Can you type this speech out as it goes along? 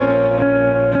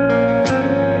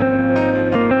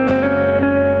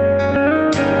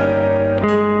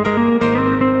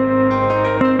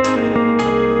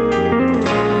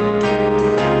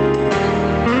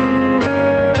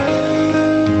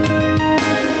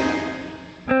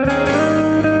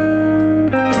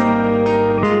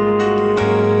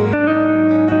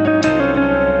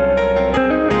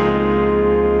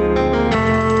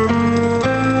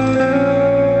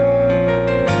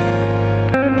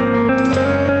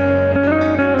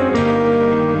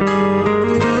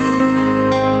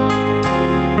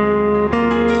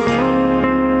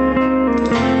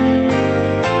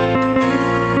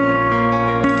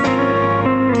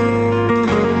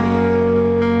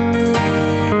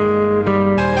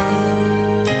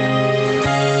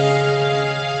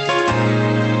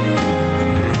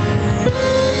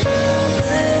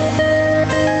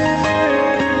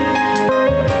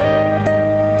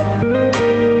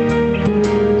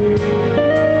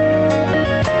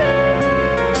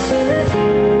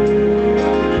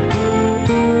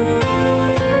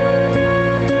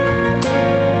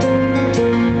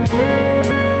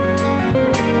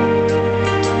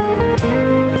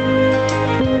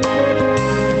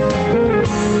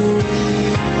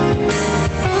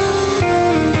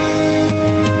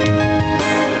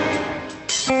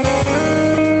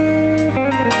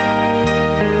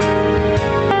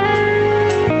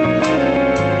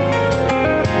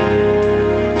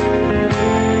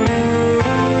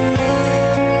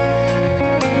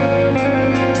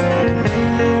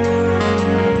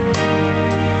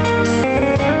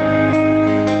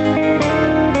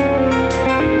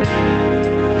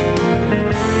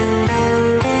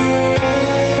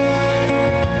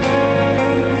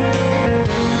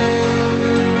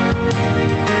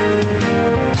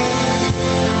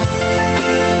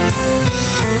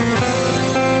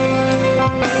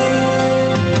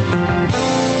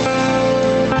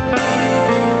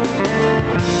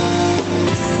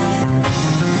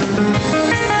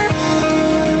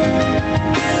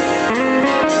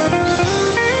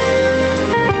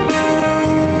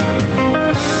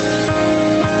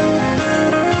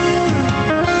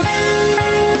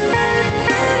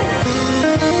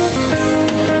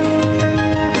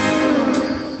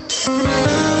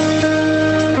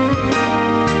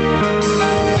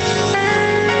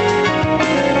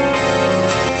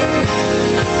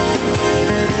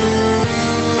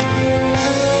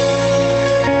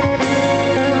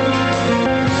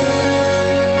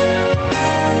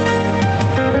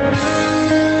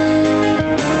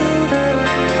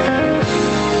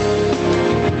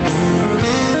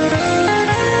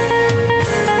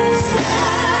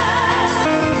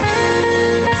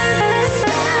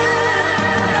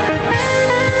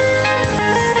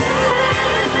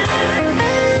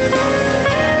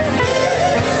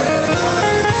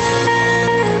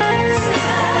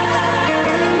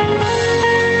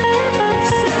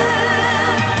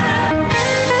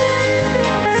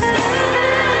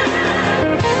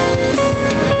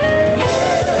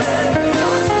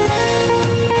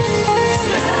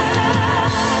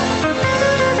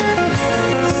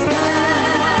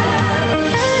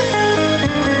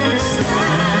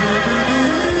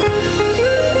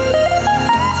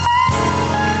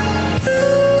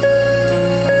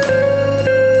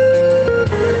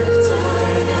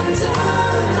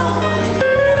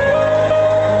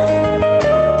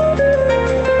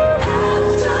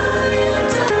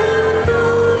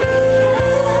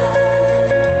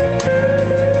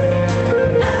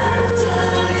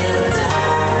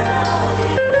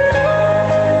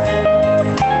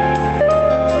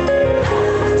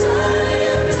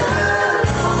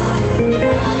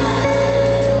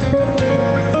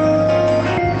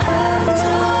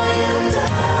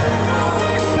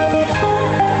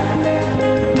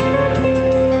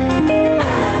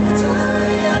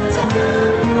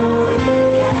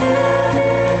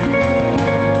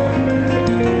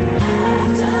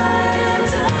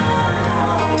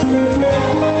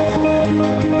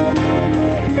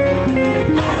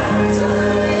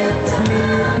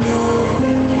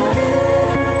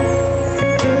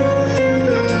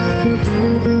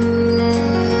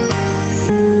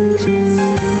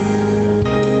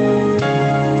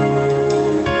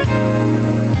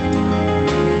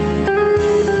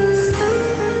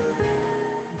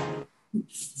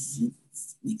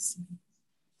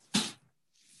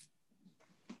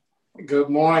Good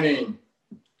morning.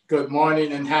 Good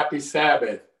morning and happy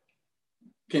Sabbath.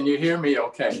 Can you hear me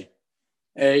okay?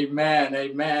 Amen.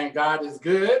 Amen. God is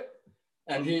good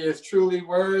and he is truly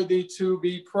worthy to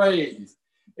be praised.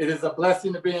 It is a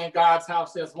blessing to be in God's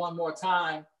house just one more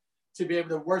time, to be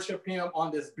able to worship him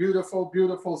on this beautiful,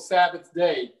 beautiful Sabbath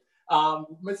day. My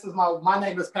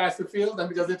name is Pastor Fields. Let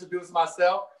me just introduce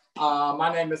myself. My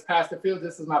name is Pastor Fields.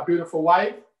 This is my beautiful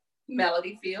wife,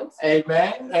 Melody Fields.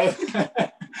 Amen.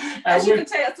 As you can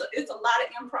tell, it's a lot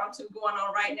of impromptu going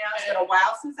on right now. It's been a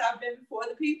while since I've been before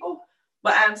the people,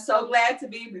 but I'm so glad to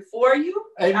be before you.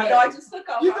 Amen. I know I just took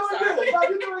over. You're doing good. No,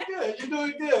 you're doing good. You're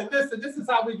doing good. Listen, this is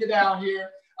how we get down here.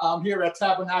 Here at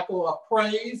Tabernacle of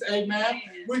Praise, amen.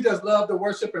 Amen. We just love to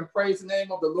worship and praise the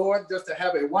name of the Lord, just to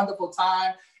have a wonderful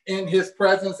time in his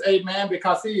presence, amen,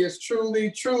 because he is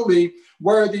truly, truly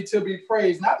worthy to be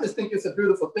praised. And I just think it's a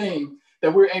beautiful thing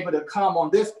that we're able to come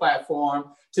on this platform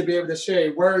to be able to share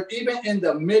a word, even in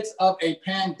the midst of a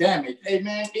pandemic,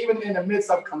 amen, even in the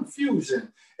midst of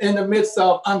confusion, in the midst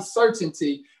of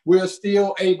uncertainty, we're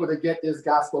still able to get this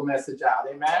gospel message out,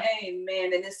 amen.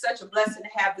 Amen. And it's such a blessing to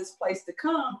have this place to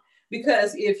come,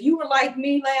 because if you were like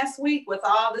me last week with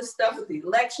all this stuff with the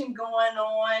election going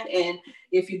on, and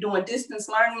if you're doing distance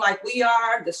learning like we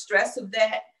are, the stress of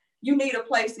that, you need a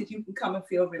place that you can come and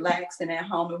feel relaxed and at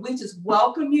home. And we just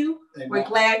welcome you. Amen. We're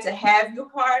glad to have you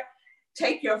part.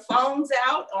 Take your phones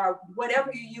out or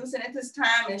whatever you're using at this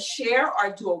time and share,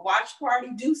 or do a watch party,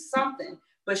 do something.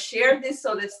 But share this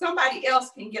so that somebody else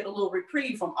can get a little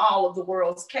reprieve from all of the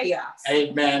world's chaos.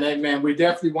 Amen, amen. We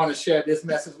definitely want to share this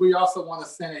message. We also want to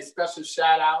send a special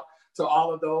shout out to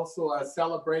all of those who are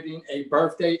celebrating a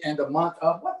birthday in the month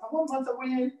of, what month are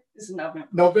we in? This is November.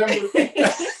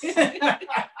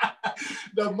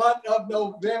 The month of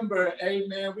November,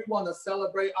 amen. We want to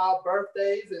celebrate our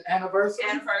birthdays and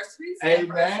anniversaries.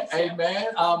 Amen, amen.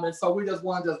 And so we just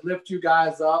want to lift you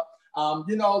guys up.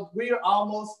 We're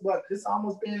almost, it's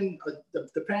almost been,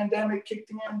 the pandemic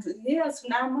kicked in. Yeah, it's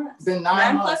 9 months. It's been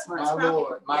 9 months,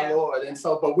 my Lord. And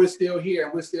so, but we're still here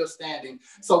and we're still standing.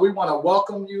 So we want to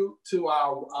welcome you to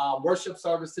our worship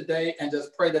service today, and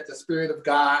just pray that the Spirit of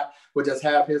God will just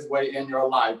have his way in your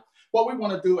life. What we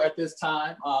want to do at this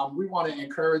time, we want to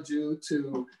encourage you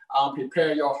to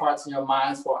prepare your hearts and your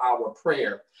minds for our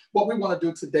prayer. What we want to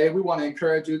do today, we want to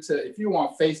encourage you to, if you're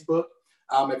on Facebook,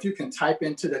 if you can type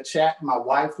into the chat, my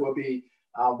wife will be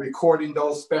recording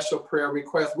those special prayer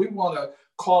requests. We want to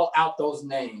call out those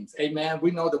names. Amen.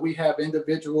 We know that we have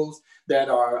individuals that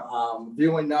are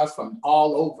viewing us from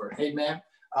all over. Amen.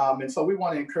 And so we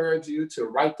want to encourage you to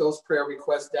write those prayer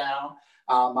requests down.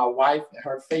 My wife,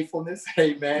 her faithfulness,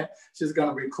 amen, she's going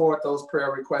to record those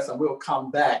prayer requests, and we'll come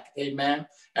back, amen,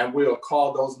 and we'll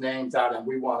call those names out, and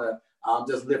we want to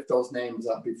just lift those names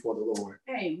up before the Lord.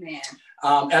 Amen.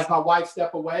 As my wife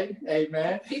step away,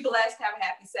 amen. Be blessed. Have a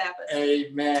happy Sabbath.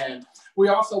 Amen. We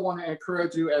also want to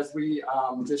encourage you as we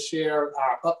just share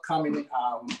our upcoming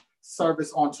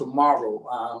service on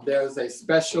tomorrow. There's a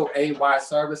special AY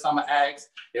service. I'm going to ask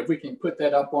if we can put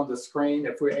that up on the screen,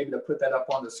 if we're able to put that up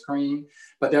on the screen.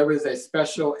 But there is a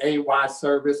special AY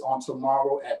service on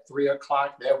tomorrow at 3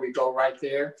 o'clock. There we go right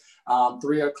there.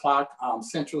 3 o'clock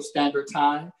Central Standard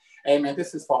Time. Amen.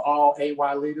 This is for all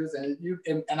AY leaders,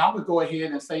 and I would go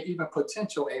ahead and say even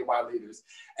potential AY leaders.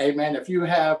 Amen. If you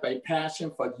have a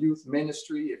passion for youth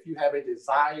ministry, if you have a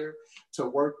desire to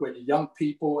work with young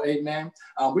people, amen,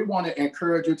 we want to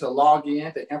encourage you to log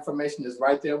in. The information is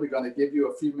right there. We're going to give you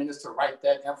a few minutes to write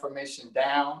that information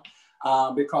down.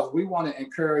 Because we want to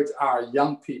encourage our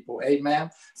young people, amen.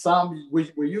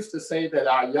 We used to say that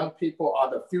our young people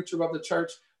are the future of the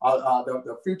church,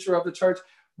 the future of the church.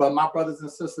 But my brothers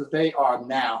and sisters, they are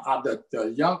now.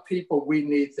 The young people, we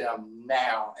need them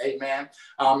now. Amen.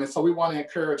 And so we want to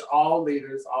encourage all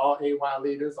leaders, all AY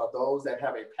leaders, or those that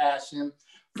have a passion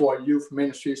for youth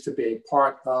ministries, to be a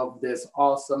part of this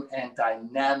awesome and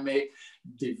dynamic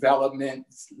development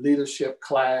leadership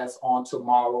class on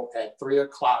tomorrow at 3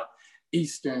 o'clock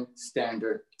Eastern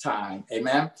Standard Time.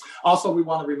 Amen. Also, we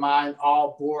want to remind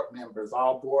all board members,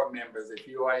 if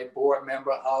you are a board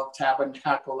member of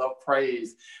Tabernacle of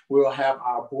Praise, we'll have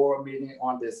our board meeting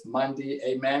on this Monday.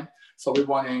 Amen. So we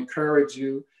want to encourage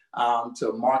you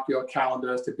to mark your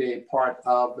calendars to be a part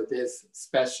of this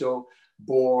special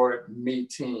board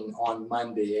meeting on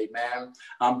Monday. Amen.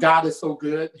 God is so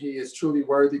good. He is truly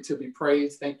worthy to be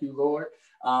praised. Thank you, Lord.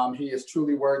 He is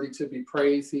truly worthy to be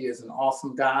praised. He is an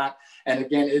awesome God. And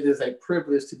again, it is a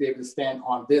privilege to be able to stand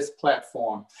on this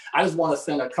platform. I just want to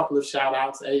send a couple of shout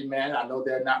outs. Amen. I know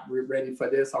they're not ready for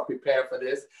this or prepared for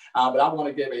this, but I want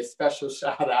to give a special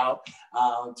shout out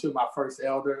to my first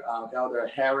elder, Elder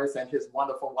Harris, and his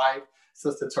wonderful wife,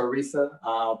 Sister Teresa,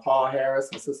 Paul Harris,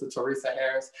 and Sister Teresa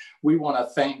Harris. We want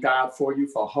to thank God for you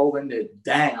for holding it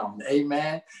down.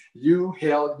 Amen. You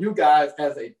guys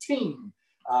as a team,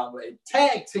 a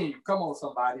tag team, come on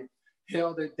somebody,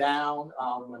 held it down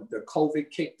when the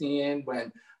COVID kicked in,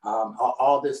 when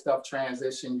all this stuff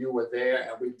transitioned, you were there,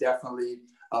 and we definitely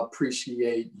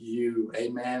appreciate you.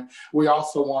 Amen. We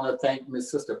also want to thank Miss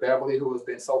Sister Beverly, who has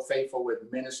been so faithful with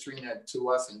ministering to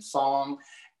us in song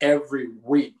every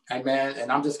week. Amen. And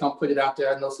I'm just going to put it out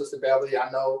there. I know Sister Beverly, I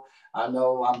know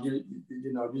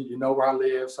you know where I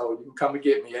live, so you can come and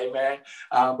get me. Amen.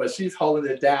 But she's holding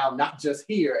it down, not just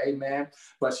here. Amen.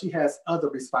 But she has other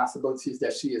responsibilities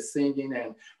that she is singing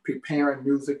and preparing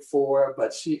music for,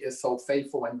 but she is so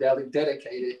faithful and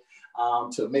dedicated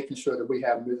to making sure that we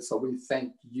have music. So we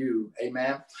thank you.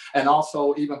 Amen. And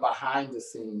also even behind the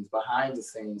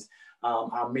scenes,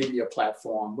 our media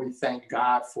platform, we thank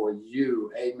God for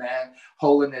you. Amen.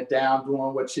 Holding it down,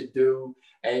 doing what you do.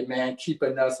 Amen.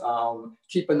 Keeping us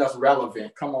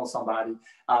relevant. Come on, somebody.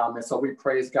 And so we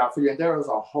praise God for you. And there is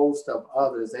a host of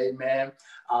others. Amen.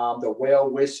 The well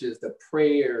wishes, the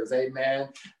prayers. Amen.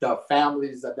 The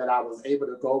families that I was able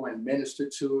to go and minister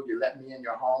to. You let me in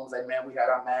your homes. Amen. We had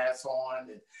our masks on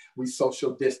and we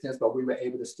social distance, but we were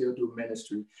able to still do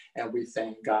ministry. And we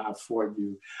thank God for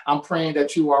you. I'm praying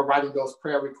that you are writing those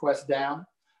prayer requests down.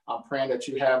 I'm praying that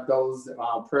you have those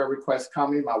prayer requests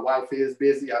coming. My wife is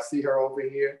busy. I see her over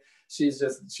here. She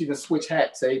can switch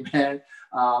hats. Amen.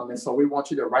 And so we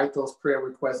want you to write those prayer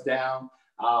requests down.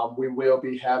 We will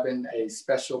be having a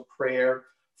special prayer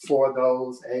for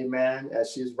those. Amen.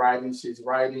 As she's writing.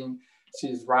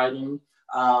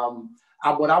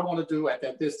 What I want to do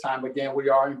at this time, again, we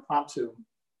are impromptu.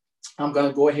 I'm going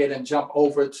to go ahead and jump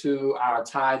over to our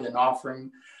tithe and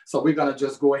offering. So we're going to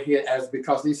just go ahead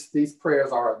because these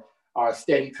prayers are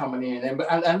steady coming in.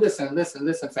 And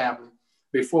listen, family,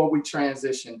 before we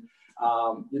transition,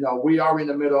 we are in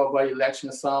the middle of an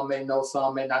election. Some may know,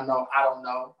 some may not know. I don't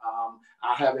know.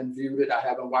 I haven't viewed it. I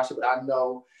haven't watched it, but I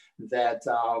know that,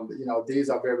 these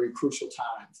are very crucial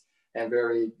times and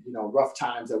very, rough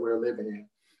times that we're living in.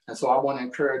 And so I want to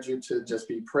encourage you to just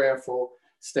be prayerful,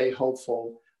 stay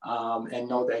hopeful, and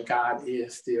know that God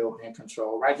is still in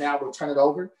control. Right now, we'll turn it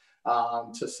over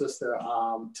to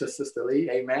Sister Lee,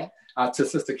 amen. To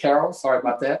Sister Carol, sorry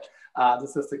about that. To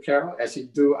Sister Carol, as she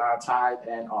do our tithe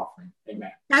and offering,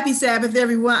 amen. Happy Sabbath,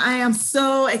 everyone. I am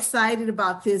so excited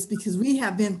about this because we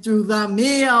have been through the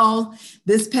mill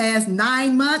this past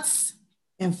 9 months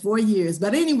and 4 years.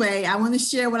 But anyway, I want to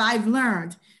share what I've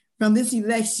learned from this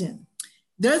election.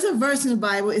 There's a verse in the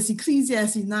Bible, it's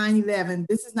Ecclesiastes 9:11.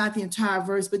 This is not the entire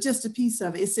verse, but just a piece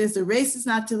of it. It says, the race is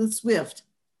not to the swift,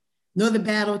 nor the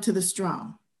battle to the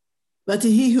strong, but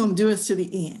to he who endures to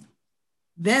the end.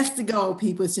 That's the goal,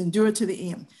 people, is to endure to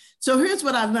the end. So here's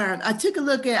what I learned. I took a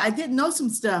look at, I didn't know some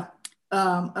stuff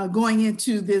going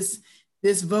into this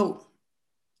vote,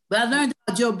 but I learned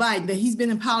about Joe Biden, that he's been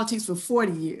in politics for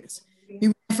 40 years. He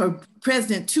ran for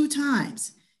president 2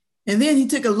 times. And then he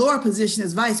took a lower position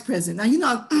as vice president.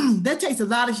 Now, that takes a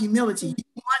lot of humility. You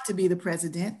want to be the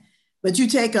president, but you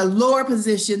take a lower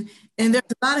position, and there's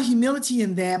a lot of humility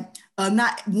in that.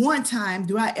 Not one time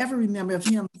do I ever remember of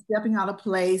him stepping out of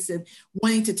place and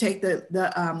wanting to take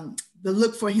the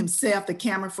look for himself, the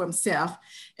camera for himself.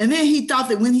 And then he thought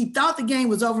that when he thought the game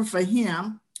was over for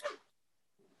him,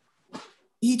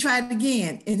 he tried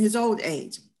again in his old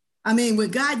age. I mean, when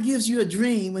God gives you a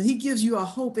dream, when he gives you a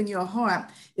hope in your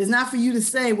heart, it's not for you to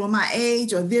say, well, my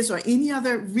age or this or any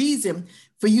other reason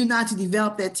for you not to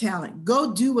develop that talent.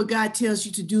 Go do what God tells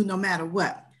you to do no matter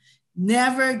what.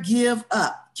 Never give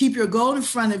up. Keep your goal in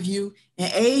front of you,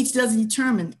 and age doesn't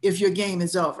determine if your game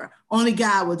is over. Only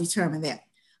God will determine that.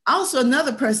 Also,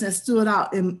 another person that stood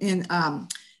out in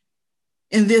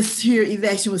this here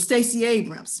election was Stacey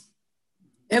Abrams.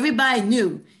 Everybody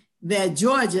knew that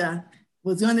Georgia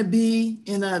was going to be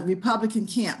in a Republican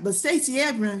camp. But Stacey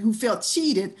Abrams, who felt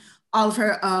cheated out of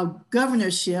her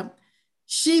governorship,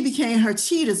 she became her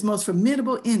cheater's most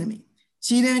formidable enemy.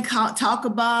 She didn't talk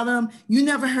about him. You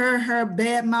never heard her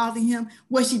bad-mouthing him.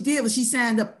 What she did was she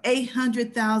signed up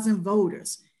 800,000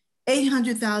 voters,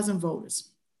 800,000 voters.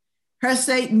 Her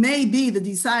state may be the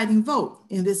deciding vote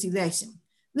in this election.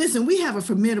 Listen, we have a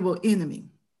formidable enemy,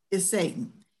 it's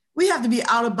Satan. We have to be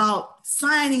out about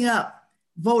signing up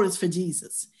voters for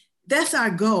Jesus. That's our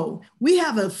goal. We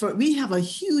have a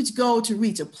huge goal to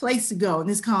reach, a place to go, and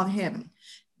it's called heaven.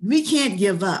 We can't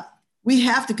give up. We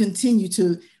have to continue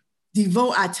to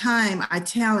devote our time, our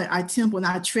talent, our temple, and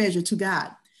our treasure to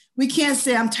God. We can't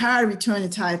say, I'm tired of returning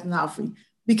tithe and offering,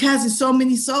 because there's so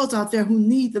many souls out there who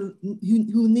need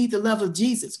the love of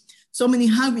Jesus. So many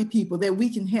hungry people that we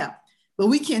can help, but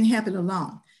we can't help it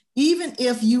alone. Even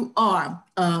if you are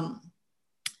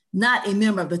not a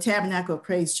member of the Tabernacle of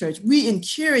Praise Church, we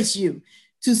encourage you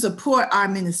to support our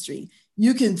ministry.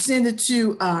 You can send it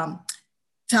to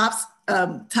Tops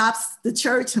the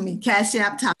Church, Cash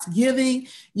App, Tops Giving.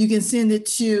 You can send it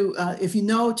to, if you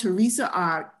know Teresa,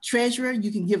 our treasurer,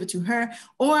 you can give it to her.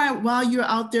 Or while you're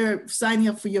out there signing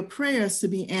up for your prayers to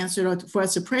be answered or for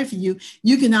us to pray for you,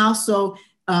 you can also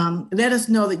let us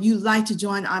know that you'd like to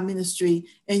join our ministry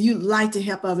and you'd like to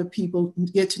help other people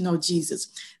get to know Jesus.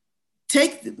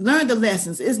 Learn the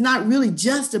lessons. It's not really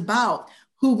just about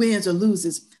who wins or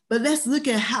loses, but let's look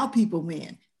at how people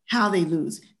win, how they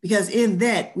lose, because in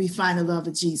that we find the love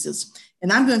of Jesus.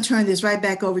 And I'm going to turn this right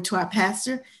back over to our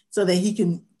pastor so that he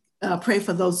can pray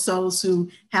for those souls who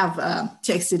have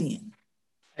texted in.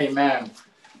 Amen.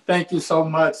 Thank you so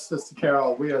much, Sister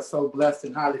Carol. We are so blessed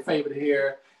and highly favored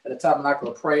here at the Tabernacle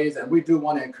of Praise. And we do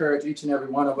want to encourage each and every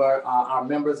one of our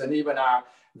members and even our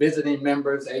visiting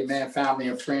members, amen, family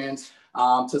and friends,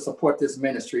 to support this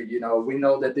ministry. You know, we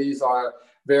know that these are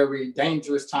very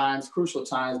dangerous times, crucial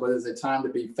times, but it's a time to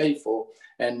be faithful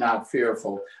and not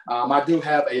fearful. I do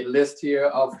have a list here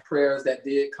of prayers that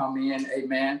did come in,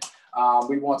 amen.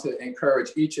 We want to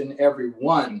encourage each and every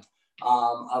one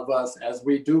of us as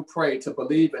we do pray to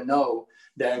believe and know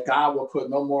that God will put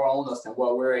no more on us than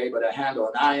what we're able to handle.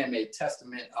 And I am a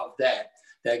testament of that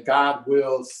God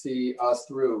will see us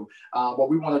through. What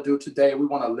we want to do today, we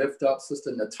want to lift up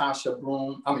Sister Natasha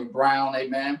Brown,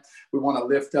 amen. We want to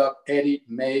lift up Eddie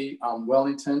Mae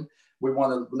Wellington. We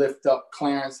want to lift up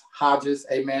Clarence Hodges,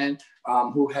 amen,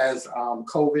 who has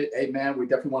COVID, amen. We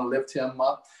definitely want to lift him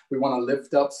up. We want to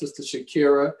lift up Sister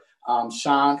Shakira,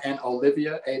 Sean and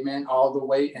Olivia, amen, all the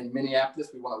way in Minneapolis.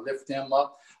 We want to lift them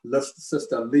up. Lift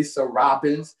Sister Lisa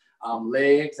Robbins,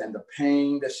 legs and the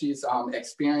pain that she's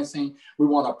experiencing. We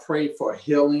want to pray for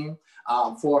healing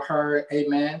for her,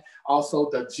 amen. Also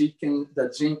the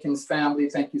Jenkins family,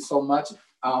 thank you so much.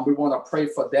 We want to pray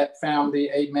for that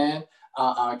family, amen.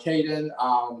 Caden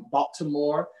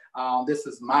Baltimore, this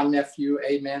is my nephew,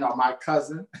 amen, or my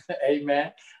cousin,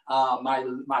 amen.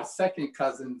 My second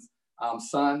cousin's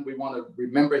son, we want to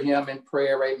remember him in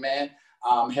prayer, amen.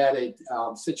 Had a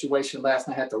situation last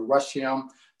night, had to rush him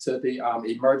to the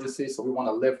emergency, so we want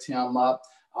to lift him up.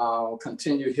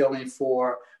 Continue healing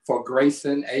for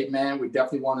Grayson, amen. We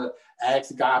definitely want to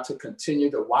ask God to continue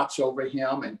to watch over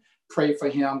him and pray for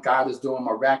him. God is doing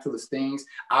miraculous things.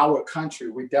 Our country,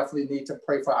 we definitely need to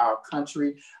pray for our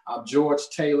country. George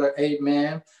Taylor,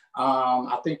 amen.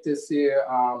 I think this year,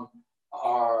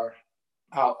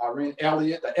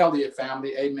 Elliott, the Elliott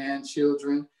family, amen.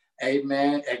 Children,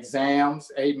 amen.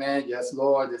 Exams, amen. Yes,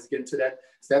 Lord, it's getting to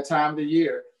it's that time of the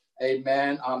year.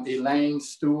 Amen. Elaine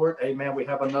Stewart, amen. We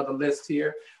have another list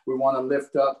here. We want to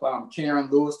lift up Karen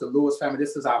Lewis, the Lewis family.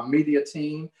 This is our media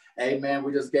team. Amen.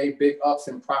 We just gave big ups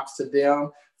and props to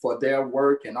them for their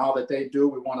work and all that they do.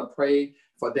 We want to pray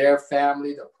for their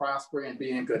family to prosper and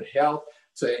be in good health,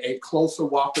 to a closer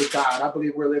walk with God. I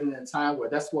believe we're living in a time where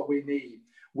that's what we need.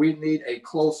 We need a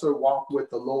closer walk with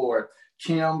the Lord.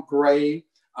 Kim Gray,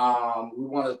 we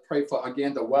want to pray for,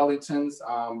 again, the Wellingtons,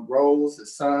 Rose, the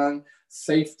son,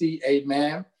 safety,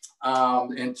 amen,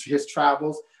 in his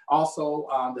travels. Also,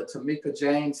 the Tamika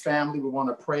James family, we want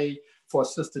to pray for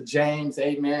Sister James,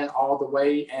 amen, all the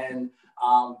way in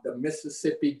the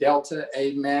Mississippi Delta,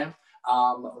 amen.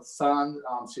 Son,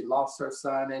 she lost her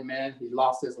son, amen. He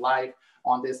lost his life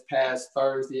on this past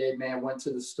Thursday, amen. Went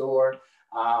to the store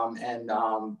and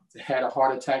had a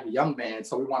heart attack, a young man.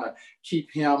 So we want to keep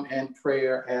him in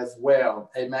prayer as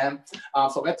well, amen.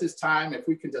 So at this time, if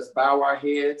we can just bow our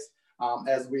heads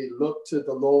as we look to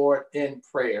the Lord in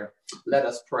prayer, let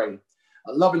us pray.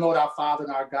 Loving Lord, our Father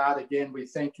and our God, again, we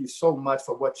thank you so much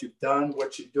for what you've done,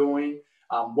 what you're doing,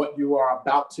 what you are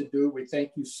about to do. We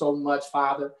thank you so much,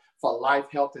 Father, for life,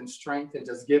 health, and strength, and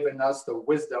just giving us the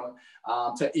wisdom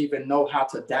to even know how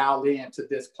to dial into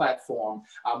this platform.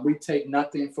 We take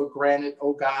nothing for granted,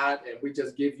 oh God, and we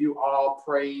just give you all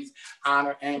praise,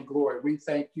 honor, and glory. We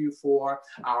thank you for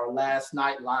our last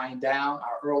night lying down,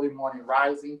 our early morning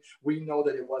rising. We know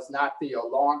that it was not the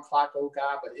alarm clock, oh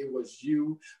God, but it was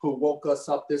you who woke us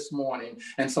up this morning.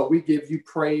 And so we give you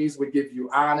praise, we give you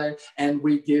honor, and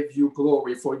we give you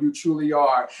glory, for you truly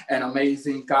are an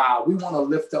amazing God. We want to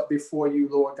lift up before you,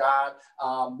 Lord God.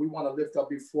 We want to lift up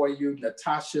before you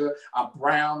Natasha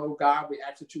Brown, oh God. We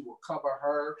ask that you will cover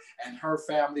her and her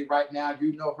family right now.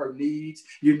 You know her needs.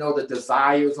 You know the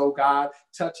desires, oh God.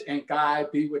 Touch and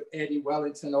guide. Be with Eddie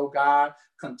Wellington, oh God.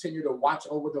 Continue to watch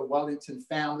over the Wellington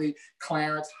family.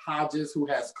 Clarence Hodges, who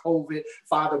has COVID.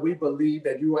 Father, we believe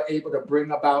that you are able to bring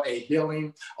about a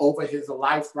healing over his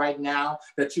life right now,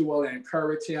 that you will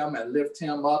encourage him and lift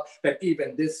him up, that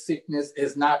even this sickness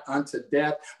is not unto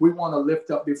death. We want to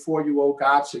lift up before you, oh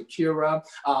God, Shakira.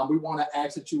 We want to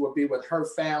ask that you will be with her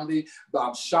family,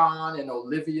 Sean and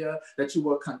Olivia, that you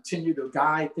will continue to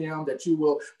guide them, that you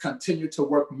will continue to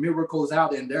work miracles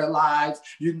out in their lives.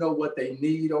 You know what they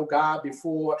need, oh God,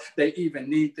 before they even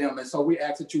need them. And so we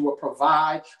ask that you will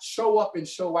provide, show up and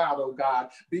show out, oh God.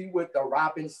 Be with the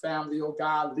Robbins family, oh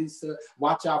God. Lisa,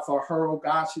 watch out for her, oh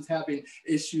God. She's having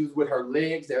issues with her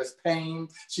legs. There's pain.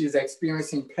 She's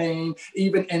experiencing pain.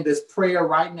 Even in this prayer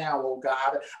right now, oh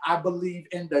God, I believe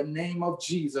in the name of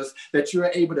Jesus that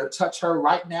you're able to touch her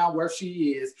right now where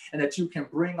she is, and that you can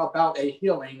bring about a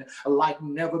healing like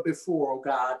never before, oh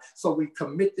God. So we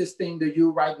commit this thing to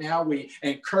you right now. We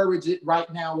encourage it right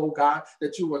now, oh God,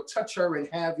 that you will touch her and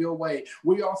have your way.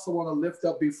 We also want to lift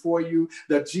up before you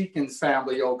the Jenkins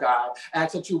family, oh God.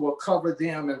 Ask that you will cover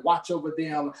them and watch over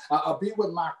them. Be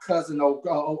with my cousin, oh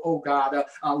God,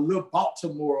 Lil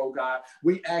Baltimore, oh God.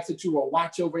 We ask that you will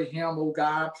watch over him, oh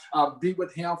God. Be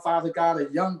with him, Father God,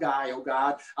 a young guy, oh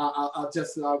God,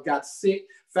 just got sick.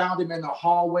 Found him in the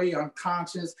hallway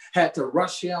unconscious, had to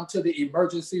rush him to the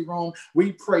emergency room.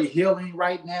 We pray healing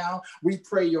right now. We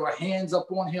pray your hands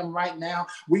upon him right now.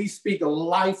 We speak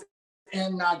life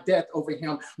and not death over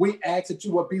him. We ask that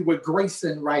you will be with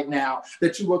Grayson right now,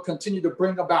 that you will continue to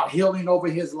bring about healing over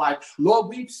his life. Lord,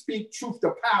 we speak truth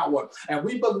to power, and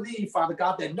we believe, Father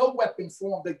God, that no weapon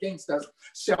formed against us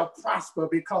shall prosper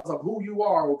because of who you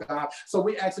are, oh God. So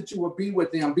we ask that you will be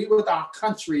with them, be with our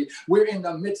country. We're in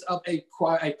the midst of a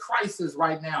crisis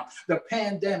right now, the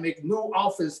pandemic, new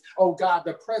office, oh God,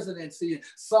 the presidency.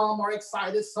 Some are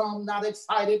excited, some not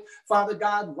excited. Father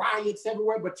God, riots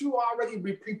everywhere, but you already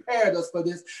prepared us for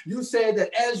this. You said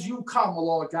that as you come,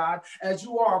 Lord God, as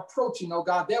you are approaching, oh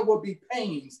God, there will be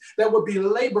pains, there will be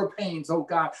labor pains, oh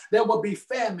God, there will be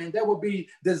famine, there will be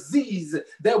disease,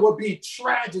 there will be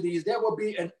tragedies, there will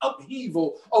be an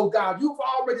upheaval, oh God. You've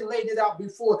already laid it out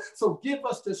before, so give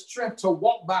us the strength to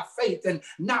walk by faith and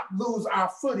not lose our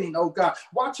footing, oh God.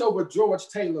 Watch over George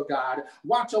Taylor, God.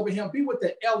 Watch over him. Be with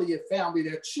the Elliott family,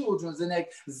 their children's and their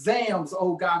exams,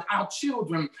 oh God. Our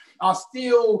children are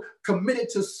still committed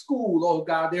to school, oh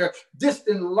God. They're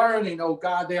distant learning, oh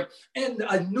God. They're in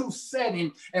a new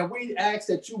setting, and we ask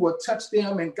that you will touch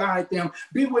them and guide them.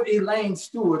 Be with Elaine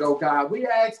Stewart, oh God. We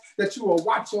ask that you will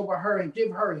watch over her and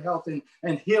give her health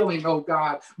and healing, oh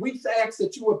God. We ask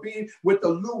that you will be with the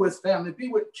Lewis family. Be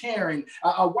with Karen.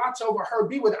 Watch over her.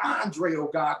 Be with Andre, oh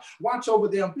God. Watch over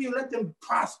them. Let them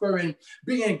prosper and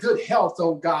be in good health,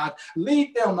 oh God.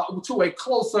 Lead them to a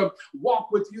closer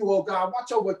walk with you, oh God.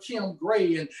 Watch over Kim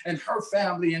Gray and her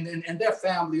family and their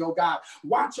family, oh God.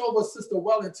 Watch over Sister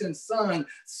Wellington's son,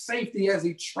 safety as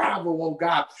he travel, oh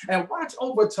God. And watch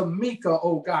over Tamika,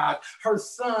 oh God, her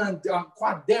son,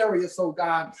 Quadarius, oh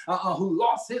God, who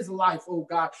lost his life, oh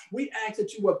God. We ask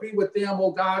that you will be with them,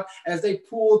 oh God, as they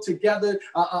pull together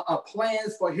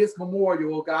plans for his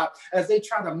memorial, oh God, as they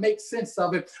try to make sense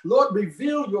of it. Lord,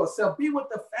 reveal yourself. Be with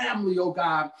the family, oh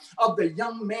God, of the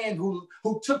young man who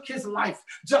took his life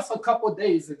just a couple of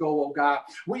days ago, oh God.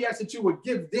 We ask that you would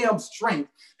give them strength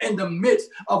in the midst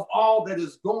of all that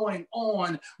is going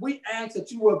on. We ask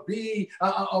that you will be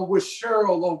with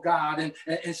Cheryl, oh God,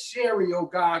 and Sherry, oh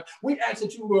God. We ask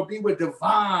that you will be with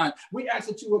Devon. We ask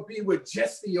that you will be with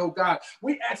Jesse, oh God.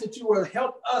 We ask that you will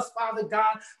help us, Father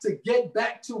God, to get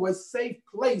back to a safe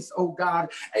place, oh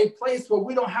God, a place where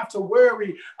we don't have to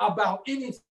worry about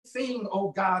anything,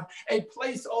 oh God, a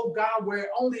place, oh God, where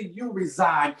only you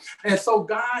reside. And so,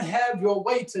 God, have your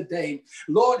way today.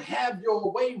 Lord, have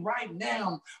your way right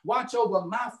now. Watch over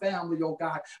my family, oh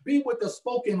God. Be with the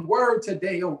spoken word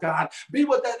today, oh God. Be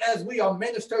with us as we are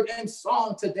ministered in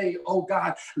song today, oh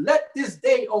God. Let this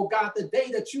day, oh God, the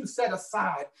day that you set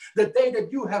aside, the day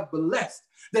that you have blessed,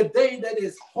 the day that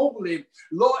is holy,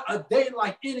 Lord, a day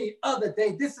like any other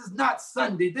day. This is not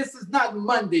Sunday. This is not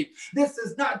Monday. This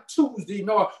is not Tuesday,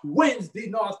 nor Wednesday,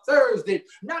 nor Thursday,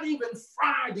 not even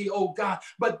Friday, oh God.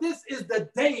 But this is the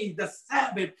day, the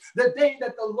Sabbath, the day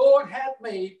that the Lord hath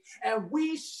made, and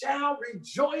we shall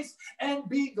rejoice and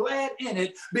be glad in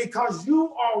it, because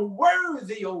you are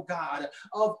worthy, oh God,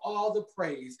 of all the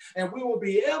praise. And we will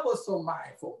be ever so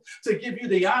mindful to give you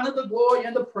the honor, the glory,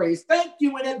 and the praise. Thank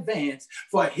you in advance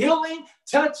for healing,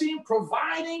 touching,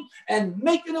 providing, and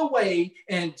making a way.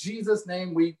 In Jesus'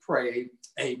 name we pray.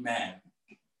 Amen.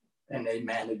 And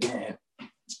amen again.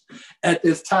 At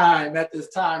this time,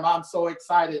 I'm so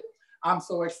excited. I'm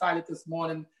so excited this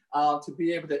morning to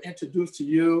be able to introduce to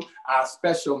you our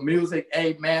special music,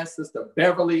 amen, Sister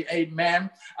Beverly, amen,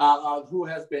 who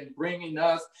has been bringing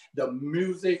us the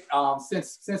music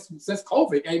since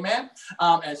COVID, amen,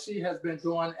 and she has been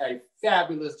doing a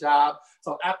fabulous job.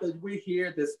 So after we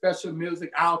hear this special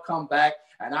music, I'll come back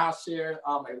and I'll share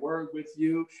a word with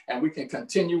you, and we can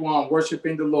continue on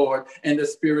worshiping the Lord in the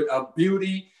spirit of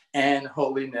beauty and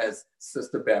holiness.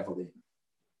 Sister Beverly.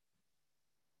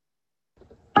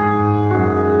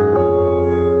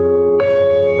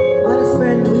 What a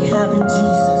friend we have in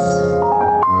Jesus.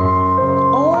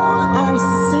 All our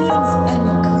sins and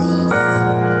grief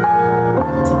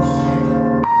to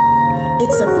bear.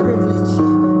 It's a privilege.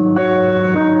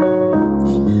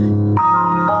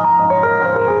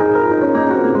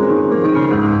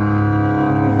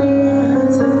 What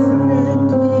a friend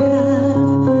we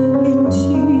have in Jesus.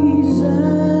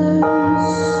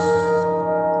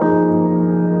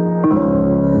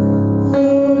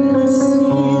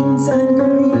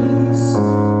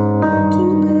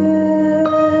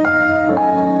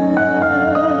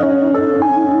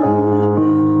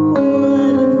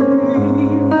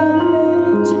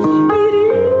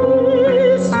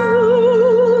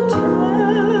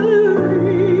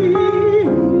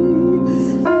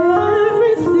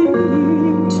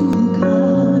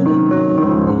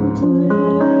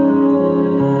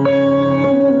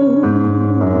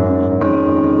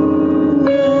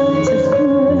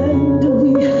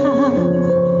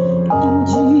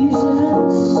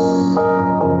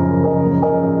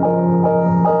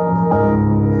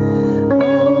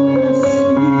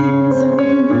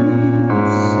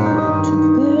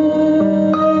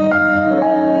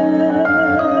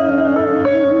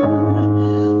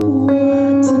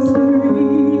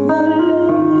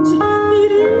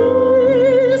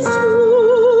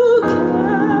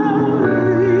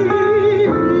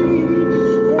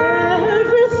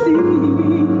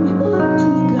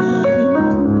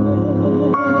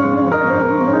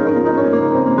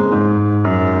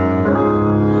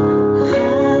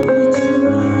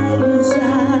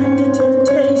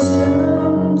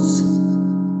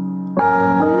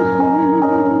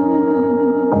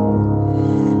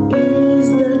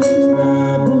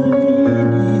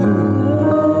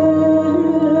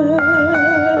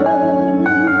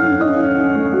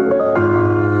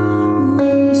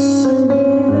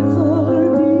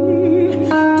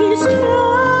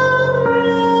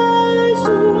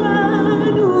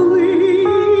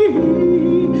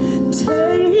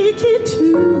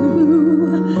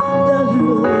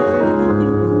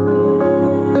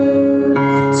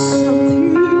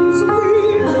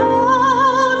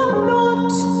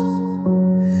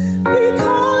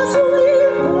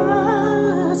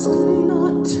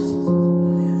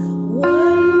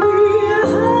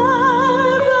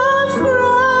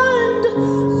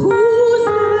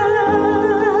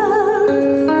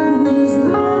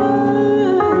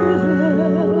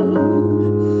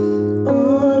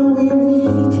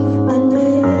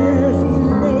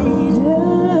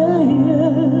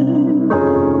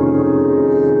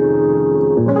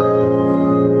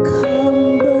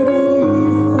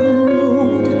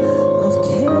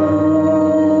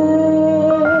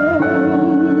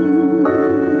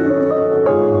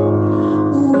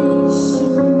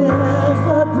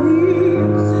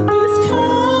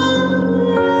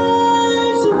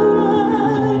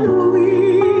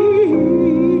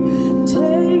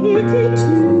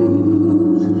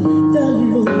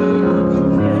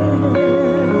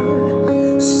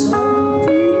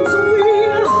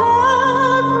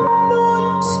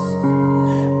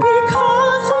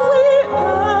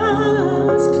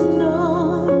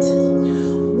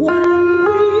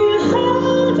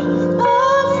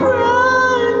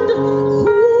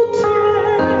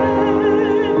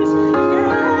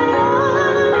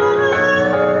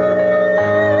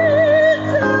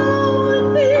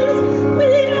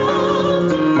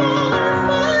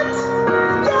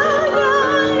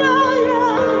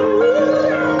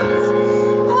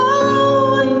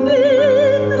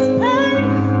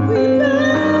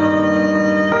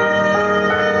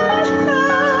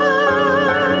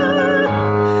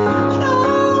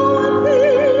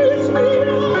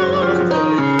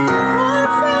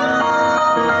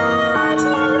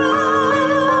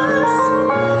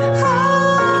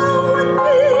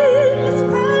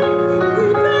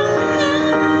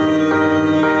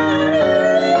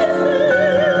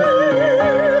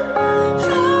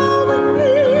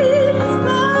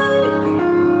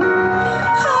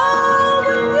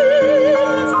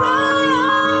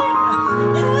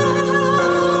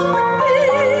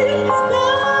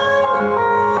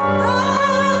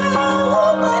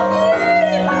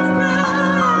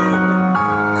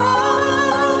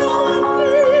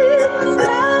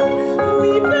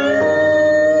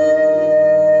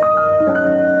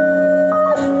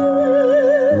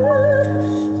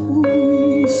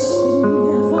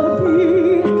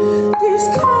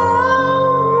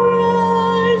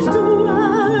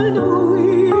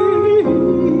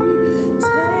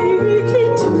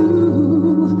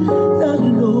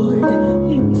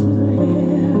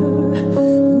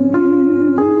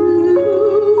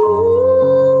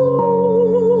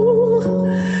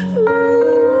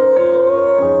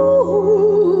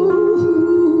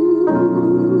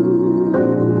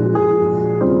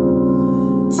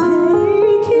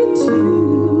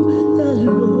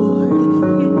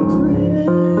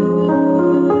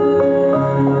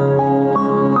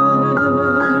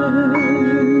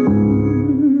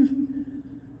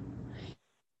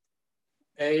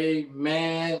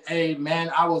 Amen.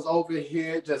 Amen. I was over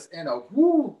here just in a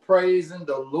woo, praising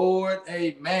the Lord.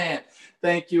 Amen.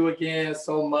 Thank you again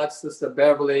so much, Sister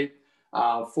Beverly,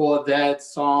 for that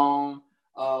song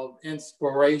of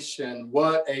inspiration.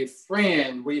 What a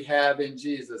friend we have in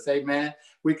Jesus. Amen.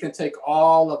 We can take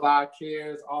all of our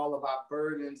cares, all of our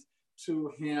burdens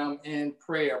to him in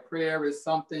prayer. Prayer is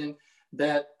something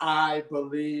that I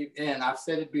believe in. I've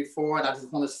said it before, and I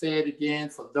just want to say it again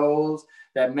for those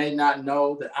that may not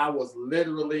know that I was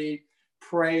literally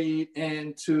prayed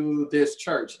into this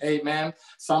church. Amen.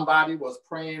 Somebody was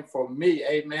praying for me.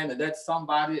 Amen. And that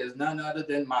somebody is none other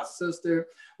than my sister.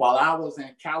 While I was in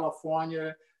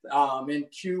California, in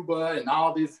Cuba and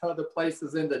all these other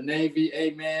places in the Navy,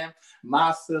 amen,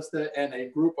 my sister and a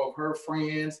group of her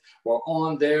friends were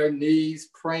on their knees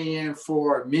praying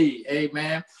for me,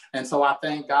 amen. And so I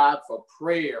thank God for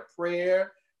prayer.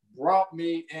 Prayer brought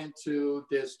me into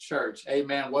this church,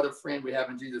 amen. What a friend we have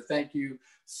in Jesus. Thank you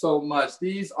so much.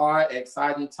 These are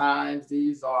exciting times.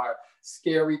 These are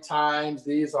scary times.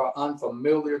 These are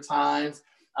unfamiliar times.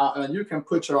 And you can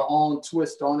put your own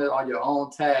twist on it or your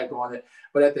own tag on it.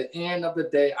 But at the end of the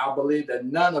day, I believe that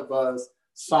none of us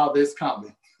saw this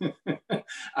coming. I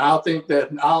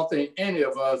don't think any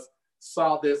of us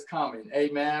saw this coming.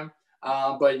 Amen.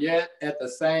 But yet at the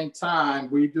same time,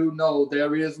 we do know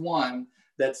there is one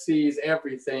that sees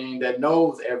everything, that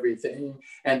knows everything,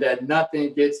 and that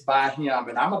nothing gets by him.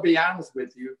 And I'm going to be honest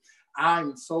with you.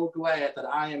 I'm so glad that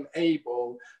I am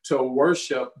able to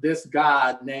worship this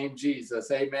God named Jesus.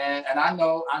 Amen. And I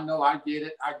know, I get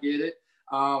it.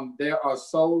 There are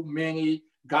so many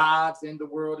gods in the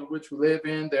world in which we live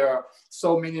in. There are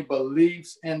so many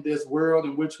beliefs in this world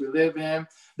in which we live in.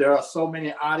 There are so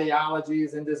many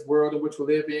ideologies in this world in which we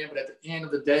live in. But at the end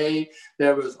of the day,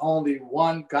 there is only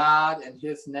one God, and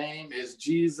his name is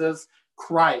Jesus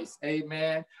Christ.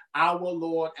 Amen. Our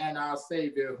Lord and our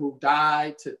Savior, who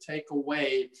died to take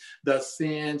away the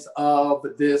sins of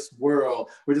this world.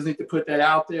 We just need to put that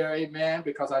out there. Amen.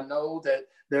 Because I know that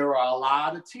there are a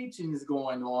lot of teachings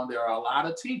going on. There are a lot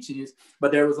of teachings,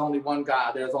 but there is only one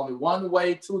God. There's only one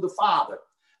way to the Father,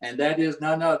 and that is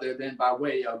none other than by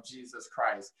way of Jesus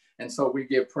Christ. And so we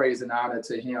give praise and honor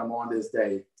to him on this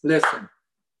day. Listen,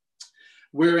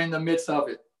 we're in the midst of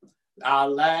it. Our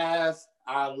last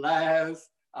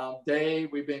day,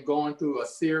 we've been going through a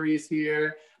series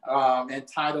here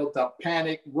entitled The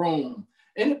Panic Room.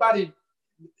 Anybody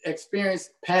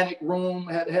experienced panic room,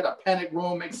 had a panic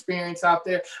room experience out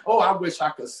there? Oh, I wish I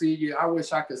could see you. I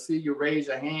wish I could see you raise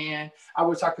your hand. I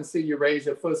wish I could see you raise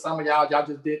your foot. Some of y'all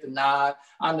just did the nod.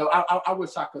 I know. I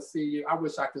wish I could see you. I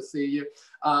wish I could see you.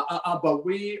 But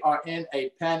we are in a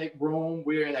panic room.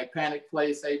 We're in a panic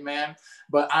place. Amen.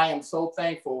 But I am so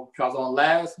thankful because on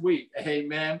last week,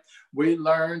 amen, we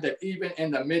learned that even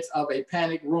in the midst of a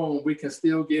panic room, we can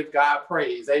still give God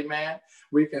praise. Amen.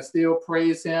 We can still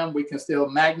praise him. We can still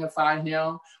magnify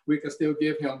him. We can still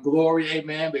give him glory.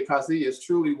 Amen. Because he is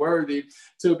truly worthy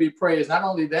to be praised. Not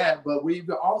only that, but we've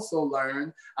also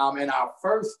learned in our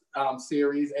first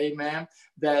series, amen,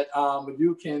 that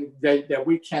that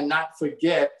we cannot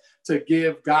forget to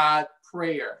give God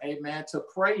prayer, amen, to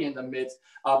pray in the midst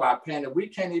of our panic. We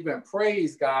can't even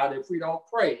praise God if we don't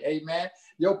pray, amen.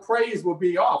 Your praise will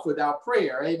be off without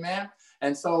prayer, amen.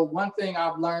 And so one thing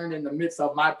I've learned in the midst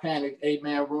of my panic,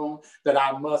 amen, room, that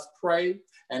I must pray.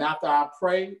 And after I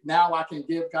pray, now I can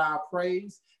give God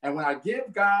praise. And when I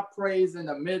give God praise in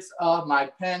the midst of my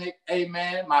panic,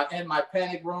 amen, in my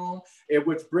panic room,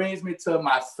 which brings me to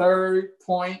my third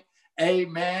point,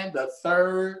 amen, the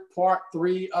third part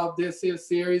 3 of this here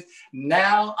series.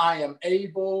 Now I am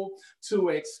able to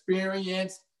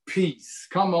experience peace.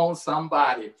 Come on,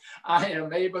 somebody. I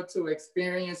am able to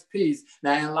experience peace.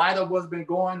 Now, in light of what's been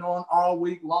going on all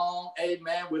week long,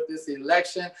 amen, with this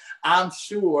election, I'm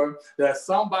sure that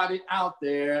somebody out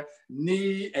there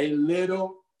need a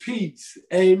little peace.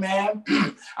 Amen.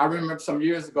 I remember some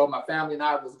years ago, my family and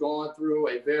I was going through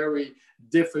a very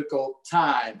difficult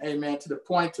time. Amen. To the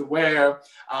point to where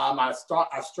I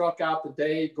struck out the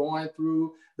day going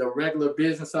through the regular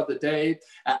business of the day.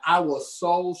 And I was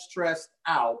so stressed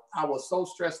out.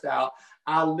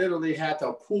 I literally had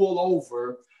to pull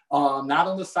over, not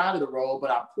on the side of the road, but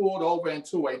I pulled over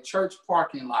into a church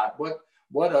parking lot.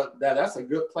 That's a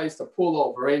good place to pull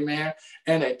over. Amen.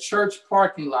 In a church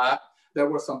parking lot. There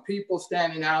were some people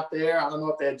standing out there. I don't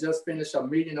know if they had just finished a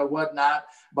meeting or whatnot,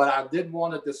 but I didn't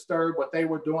want to disturb what they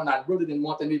were doing. I really didn't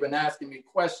want them even asking me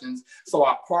questions. So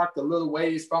I parked a little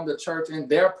ways from the church in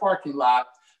their parking lot,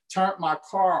 turned my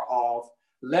car off,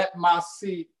 let my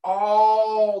seat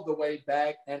all the way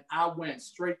back, and I went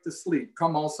straight to sleep.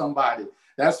 Come on, somebody.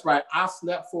 That's right. I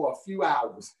slept for a few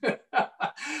hours.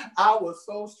 I was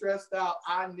so stressed out.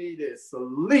 I needed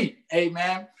sleep.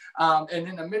 Amen. And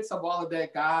in the midst of all of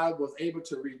that, God was able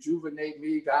to rejuvenate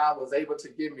me. God was able to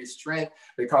give me strength,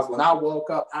 because when I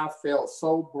woke up, I felt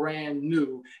so brand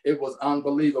new. It was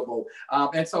unbelievable.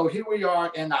 And so here we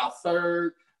are in our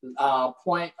third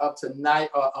point of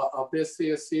tonight of this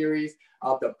here series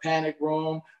of the Panic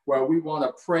Room, where we want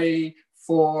to pray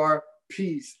for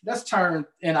peace. Let's turn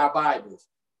in our Bibles.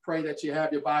 Pray that you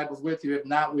have your Bibles with you. If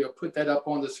not, we'll put that up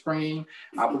on the screen.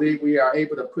 I believe we are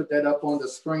able to put that up on the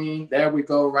screen. There we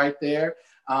go, right there.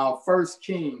 1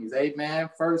 Kings, amen.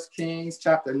 1 Kings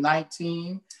chapter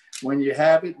 19. When you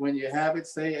have it,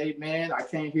 say amen. I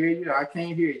can't hear you. I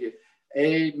can't hear you.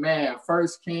 Amen. 1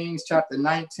 Kings chapter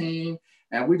 19.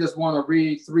 And we just want to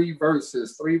read three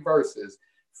verses.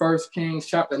 1 Kings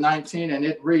chapter 19, and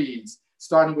it reads,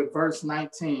 starting with verse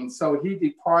 19. So he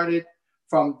departed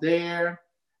from there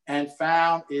and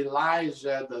found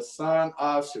Elijah, the son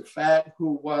of Shaphat,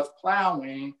 who was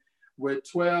plowing with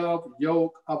 12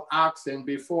 yoke of oxen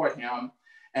before him,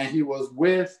 and he was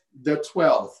with the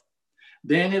 12th.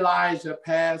 Then Elijah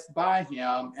passed by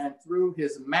him and threw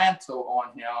his mantle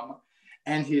on him,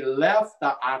 and he left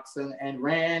the oxen and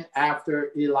ran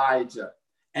after Elijah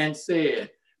and said,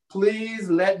 please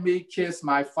let me kiss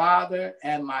my father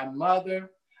and my mother,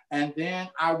 and then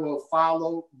I will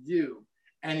follow you.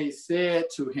 And he said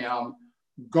to him,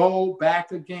 go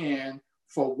back again,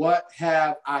 for what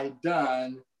have I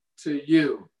done to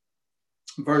you?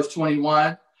 Verse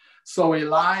 21, so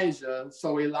Elijah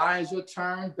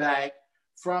turned back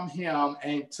from him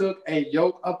and took a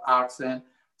yoke of oxen,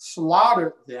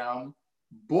 slaughtered them,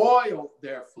 boiled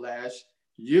their flesh,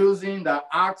 using the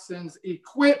oxen's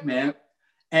equipment,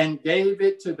 and gave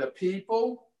it to the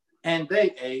people, and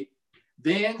they ate.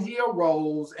 Then he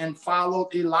arose and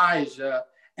followed Elijah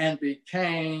and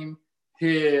became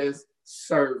his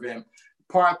servant.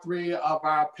 Part 3 of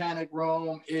our Panic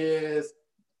Room is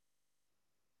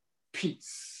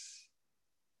peace.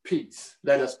 Peace.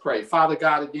 Let us pray. Father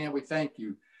God, again, we thank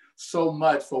you so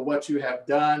much for what you have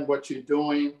done, what you're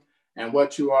doing, and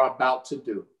what you are about to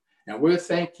do. And we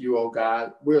thank you, oh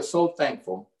God. We're so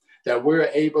thankful that we're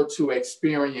able to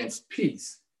experience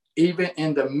peace, even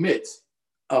in the midst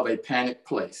of a panic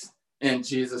place. In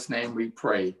Jesus' name we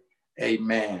pray.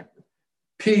 Amen.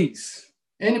 Peace.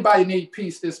 Anybody need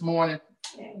peace this morning?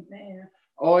 Amen.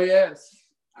 Oh, yes.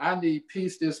 I need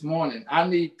peace this morning. I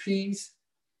need peace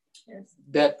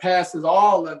that passes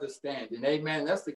all understanding. Amen. That's the